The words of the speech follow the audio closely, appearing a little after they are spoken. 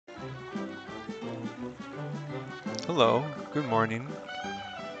Hello, good morning.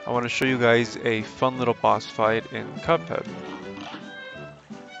 I want to show you guys a fun little boss fight in Cuphead.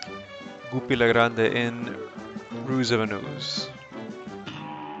 Groopy Grande in Ruse of a News.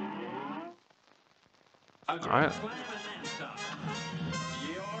 Alright.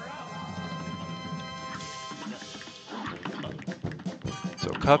 So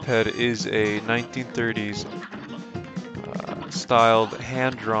Cuphead is a 1930s styled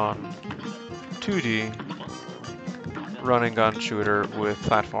hand-drawn 2D run and gun shooter with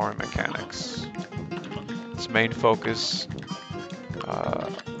platforming mechanics. Its main focus are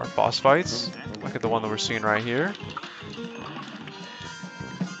boss fights, like the one that we're seeing right here.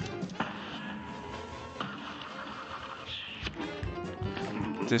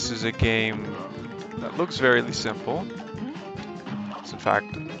 This is a game that looks very simple. It's in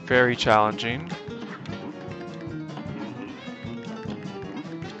fact very challenging.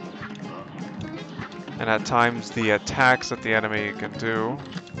 And at times the attacks that the enemy can do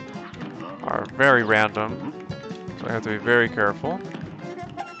are very random, so I have to be very careful.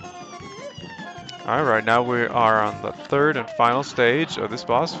 Alright, now we are on the third and final stage of this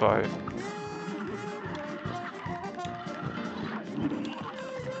boss fight.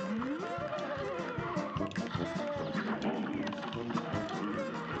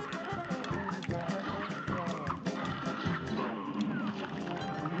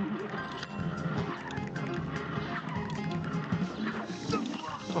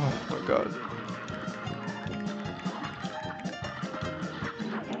 Oh my god.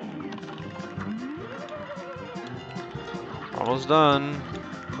 Almost done.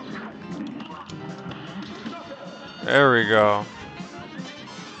 There we go.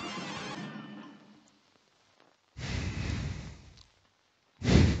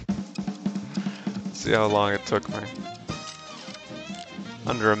 See how long it took me.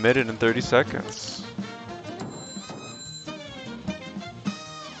 Under a minute and 30 seconds.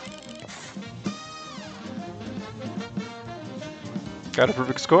 Got a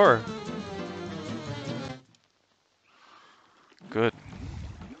perfect score. Good.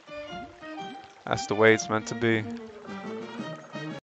 That's the way it's meant to be.